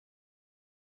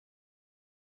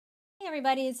Hey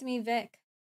everybody, it's me, Vic.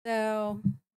 So,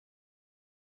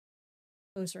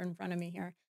 closer in front of me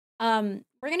here. We're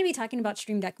going to be talking about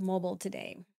Stream Deck Mobile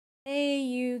today. Say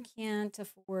you can't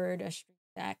afford a Stream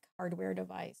Deck hardware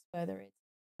device, whether it's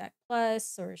Stream Deck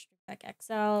Plus or Stream Deck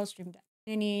XL, Stream Deck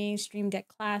Mini, Stream Deck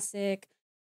Classic,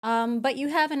 but you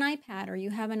have an iPad or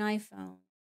you have an iPhone,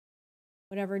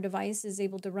 whatever device is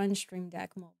able to run Stream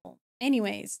Deck Mobile.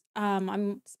 Anyways,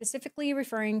 I'm specifically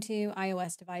referring to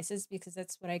iOS devices because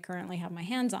that's what I currently have my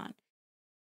hands on.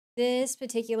 This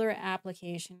particular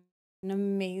application, an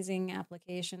amazing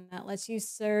application that lets you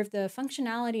serve the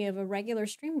functionality of a regular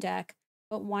Stream Deck,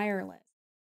 but wireless.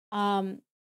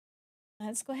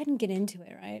 Let's go ahead and get into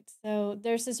it, right? So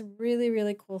there's this really,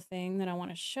 really cool thing that I want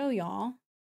to show y'all.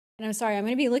 And I'm sorry, I'm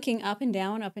going to be looking up and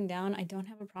down, up and down. I don't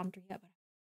have a prompter yet, but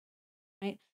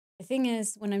right. The thing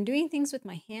is, when I'm doing things with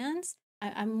my hands,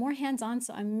 I'm more hands-on,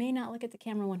 so I may not look at the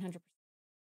camera 100%.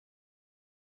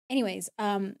 Anyways,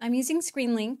 I'm using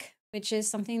ScreenLink, which is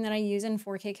something that I use in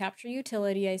 4K capture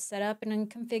utility. I set up and then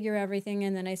configure everything,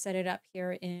 and then I set it up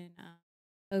here in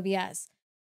OBS.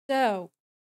 So,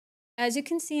 as you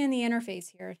can see in the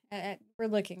interface here, we're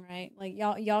looking, right? Like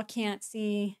y'all can't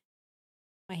see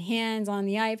my hands on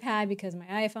the iPad because my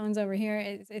iPhone's over here.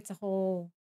 It's a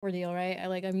whole ordeal, right?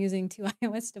 I'm using 2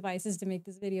 iOS devices to make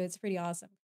this video. It's pretty awesome.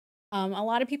 A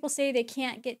lot of people say they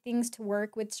can't get things to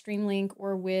work with StreamLink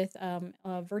or with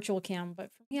virtual cam, but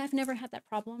for me, I've never had that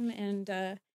problem. And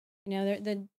you know,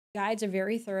 the guides are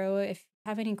very thorough. If you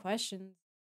have any questions,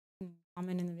 you can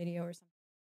comment in the video or something.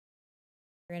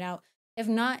 Figure it out. If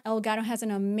not, Elgato has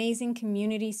an amazing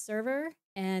community server,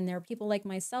 and there are people like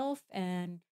myself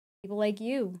and people like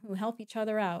you who help each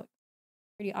other out.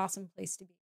 Pretty awesome place to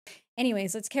be.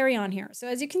 Anyways, let's carry on here. So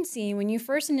as you can see, when you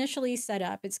first initially set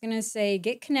up, it's going to say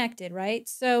get connected, right?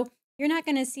 So you're not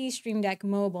going to see Stream Deck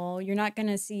Mobile. You're not going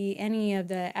to see any of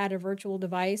the add a virtual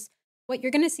device. What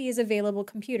you're going to see is available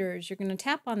computers. You're going to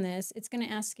tap on this. It's going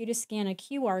to ask you to scan a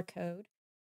QR code.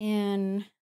 And go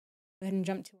ahead and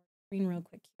jump to our screen real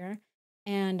quick here.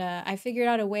 And I figured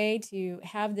out a way to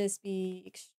have this be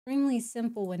extremely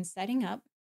simple when setting up.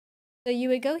 So you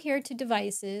would go here to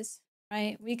devices,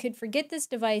 right? We could forget this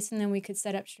device and then we could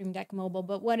set up Stream Deck Mobile.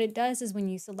 But what it does is when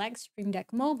you select Stream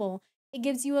Deck Mobile, it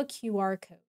gives you a QR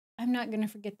code. I'm not going to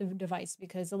forget the device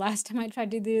because the last time I tried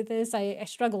to do this, I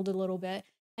struggled a little bit.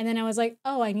 And then I was like,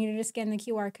 oh, I needed to scan the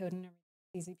QR code and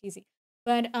everything. Easy peasy.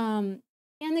 But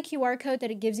scan the QR code that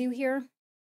it gives you here,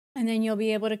 and then you'll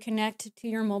be able to connect to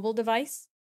your mobile device.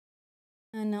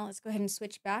 And now let's go ahead and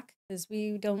switch back because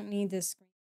we don't need this screen.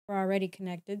 We're already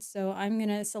connected. So I'm going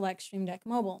to select Stream Deck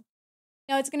Mobile.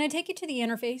 Now it's going to take you to the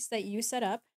interface that you set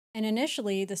up. And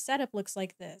initially the setup looks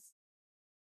like this.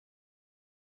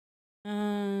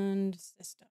 And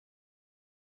system.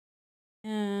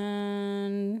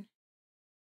 And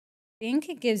I think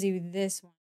it gives you this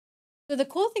one. So the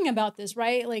cool thing about this,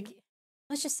 right? Like,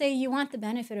 let's just say you want the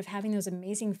benefit of having those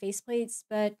amazing faceplates,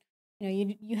 but you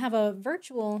know, you have a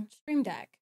virtual Stream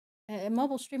Deck, a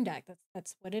mobile Stream Deck.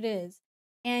 That's what it is.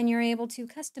 And you're able to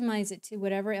customize it to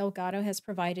whatever Elgato has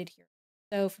provided here.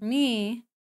 So for me,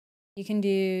 you can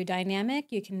do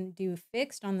dynamic, you can do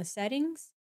fixed on the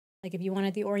settings. Like if you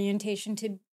wanted the orientation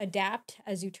to adapt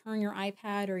as you turn your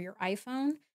iPad or your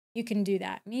iPhone, you can do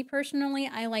that. Me personally,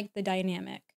 I like the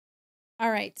dynamic.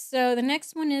 All right, so the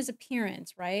next one is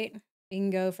appearance, right? We can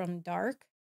go from dark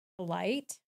to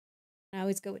light. I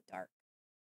always go with dark.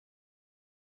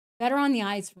 Better on the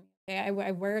eyes for me. Okay?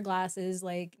 I wear glasses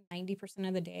like 90%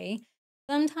 of the day.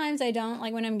 Sometimes I don't,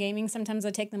 like when I'm gaming, sometimes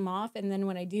I take them off. And then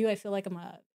when I do, I feel like I'm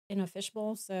in a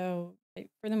fishbowl. So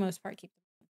for the most part, keep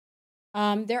them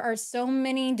on. There are so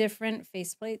many different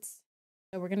faceplates.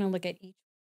 So we're going to look at each.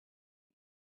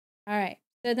 All right.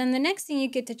 So then the next thing you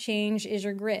get to change is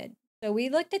your grid. So we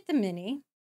looked at the mini.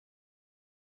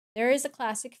 There is a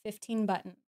classic 15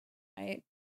 button, right?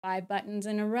 5 buttons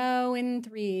in a row in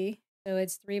 3. So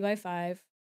it's 3 by 5.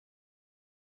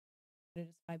 It is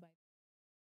 5 by 5.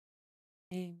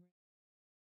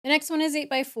 The next one is 8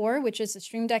 by 4, which is the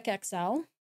Stream Deck XL.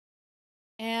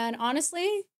 And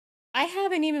honestly, I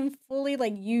haven't even fully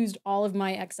used all of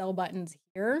my XL buttons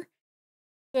here.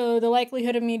 So the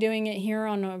likelihood of me doing it here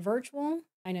on a virtual,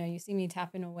 I know you see me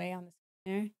tapping away on the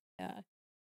screen there. Yeah.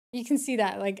 You can see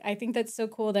that. I think that's so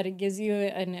cool that it gives you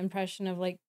an impression of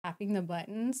tapping the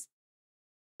buttons.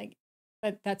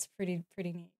 But that's pretty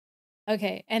neat.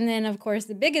 Okay, and then of course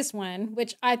the biggest one,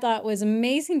 which I thought was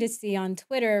amazing to see on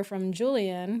Twitter from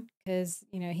Julian, because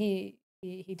you know he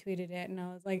tweeted it, and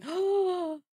I was like,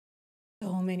 oh,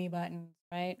 so many buttons,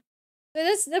 right? So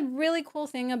that's the really cool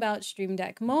thing about Stream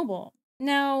Deck Mobile.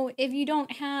 Now, if you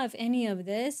don't have any of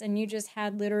this and you just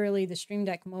had literally the Stream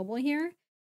Deck Mobile here,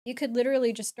 you could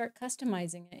literally just start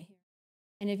customizing it here.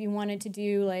 And if you wanted to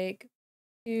do like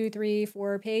 2, 3,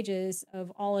 4 pages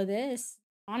of all of this,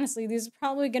 honestly, these are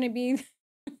probably going to be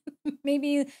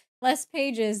maybe less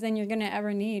pages than you're going to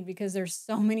ever need because there's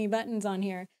so many buttons on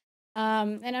here.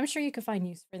 And I'm sure you could find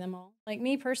use for them all. Like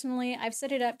me personally, I've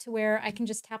set it up to where I can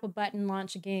just tap a button,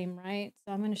 launch a game, right?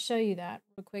 So I'm going to show you that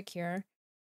real quick here.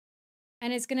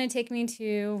 And it's going to take me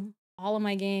to all of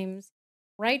my games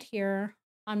right here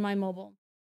on my mobile.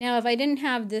 Now, if I didn't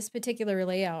have this particular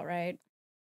layout, right,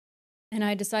 and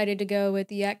I decided to go with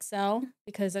the XL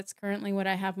because that's currently what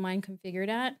I have mine configured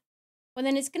at, well,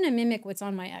 then it's going to mimic what's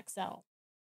on my XL.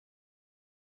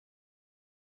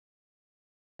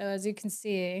 So as you can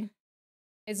see,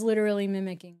 it's literally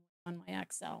mimicking on my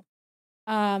XL.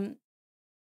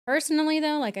 Personally,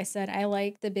 though, like I said, I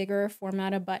like the bigger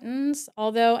format of buttons,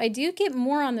 although I do get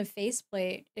more on the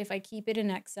faceplate if I keep it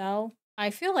in XL. I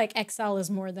feel like XL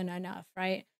is more than enough,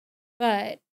 right?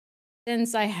 But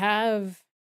since I have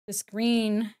the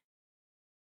screen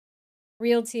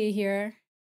realty here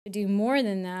to do more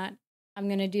than that, I'm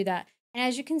going to do that. And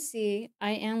as you can see,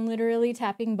 I am literally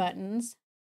tapping buttons.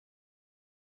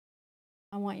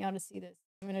 I want y'all to see this.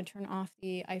 I'm going to turn off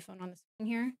the iPhone on the screen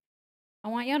here. I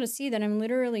want y'all to see that I'm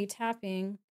literally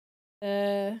tapping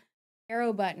the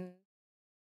arrow button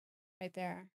right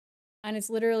there. And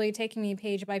it's literally taking me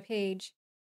page by page.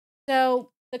 So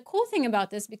the cool thing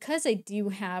about this, because I do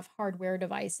have hardware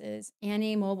devices and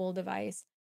a mobile device,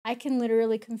 I can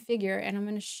literally configure, and I'm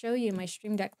going to show you my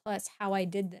Stream Deck Plus how I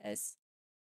did this.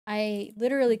 I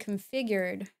literally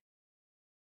configured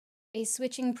a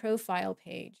switching profile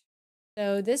page.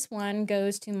 So this one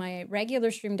goes to my regular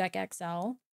Stream Deck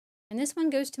XL, and this one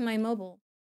goes to my mobile.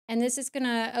 And this is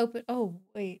gonna open, oh,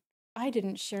 wait, I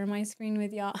didn't share my screen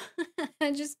with y'all.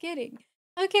 Just kidding.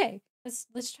 Okay,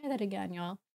 let's try that again,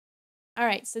 y'all. All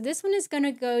right, so this one is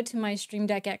gonna go to my Stream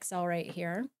Deck XL right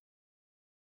here.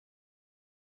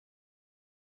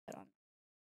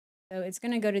 So it's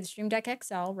gonna go to the Stream Deck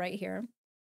XL right here.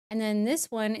 And then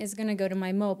this one is gonna go to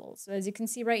my mobile. So as you can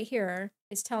see right here,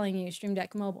 it's telling you Stream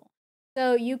Deck Mobile.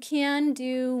 So you can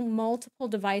do multiple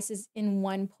devices in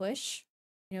one push.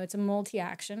 You know, it's a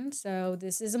multi-action. So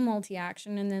this is a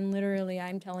multi-action, and then literally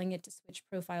I'm telling it to switch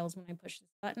profiles when I push this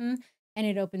button, and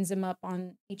it opens them up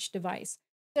on each device.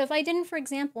 So if I didn't, for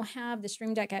example, have the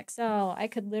Stream Deck XL, I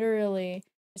could literally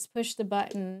just push the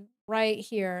button right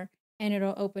here, and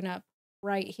it'll open up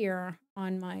right here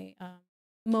on my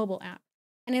mobile app.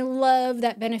 And I love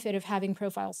that benefit of having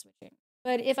profile switching.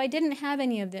 But if I didn't have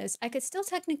any of this, I could still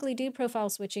technically do profile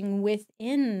switching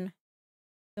within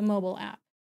the mobile app.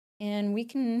 And we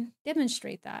can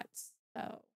demonstrate that.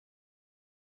 So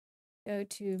go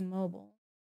to mobile.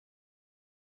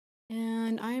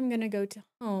 And I'm going to go to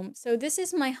home. So this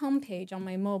is my home page on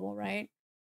my mobile, right?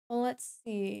 Well, let's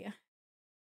see.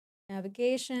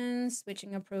 Navigation,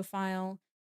 switching a profile.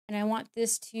 And I want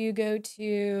this to go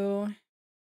to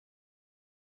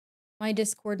my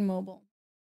Discord mobile.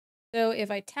 So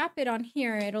if I tap it on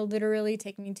here, it'll literally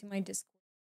take me to my Discord.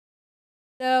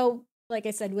 So like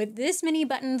I said, with this many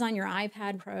buttons on your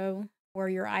iPad Pro or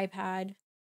your iPad,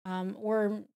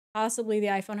 or possibly the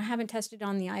iPhone. I haven't tested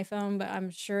on the iPhone, but I'm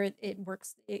sure it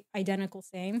works identical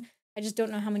same. I just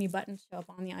don't know how many buttons show up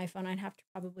on the iPhone. I'd have to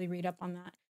probably read up on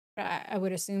that. But I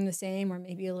would assume the same or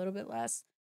maybe a little bit less.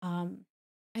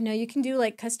 I know you can do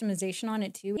like customization on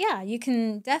it too. Yeah, you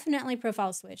can definitely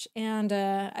profile switch. And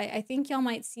I think y'all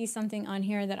might see something on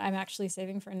here that I'm actually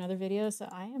saving for another video. So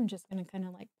I am just going to kind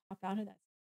of like pop out of that.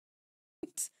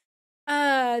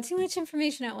 Too much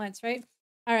information at once, right?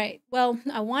 All right, well,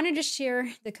 I wanted to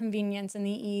share the convenience and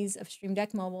the ease of Stream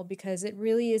Deck Mobile because it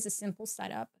really is a simple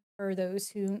setup for those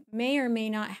who may or may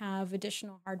not have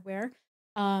additional hardware.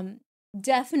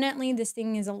 Definitely this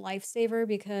thing is a lifesaver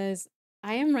because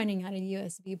I am running out of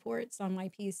USB ports on my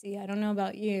PC. I don't know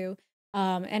about you.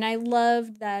 And I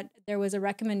loved that there was a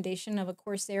recommendation of a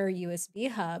Corsair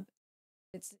USB hub.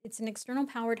 It's an external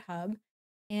powered hub,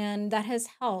 and that has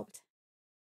helped.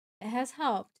 It has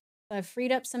helped. So I've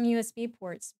freed up some USB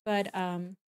ports, but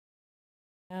you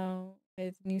know,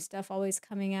 with new stuff always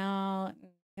coming out, you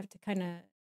have to kind of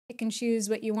pick and choose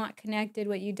what you want connected,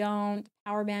 what you don't,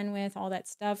 power bandwidth, all that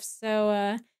stuff.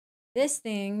 So this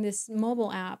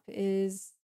mobile app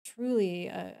is truly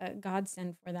a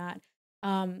godsend for that.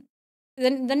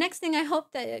 Then the next thing I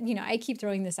hope that, you know, I keep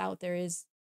throwing this out there is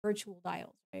virtual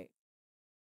dials, right?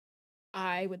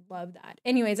 I would love that.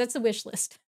 Anyways, that's a wish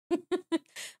list.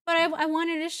 But I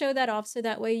wanted to show that off so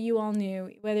that way you all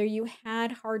knew whether you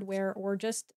had hardware or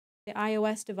just the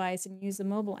iOS device and use the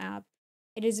mobile app,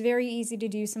 It is very easy to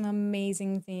do some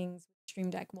amazing things with Stream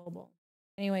Deck Mobile.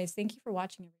 Anyways, thank you for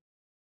watching.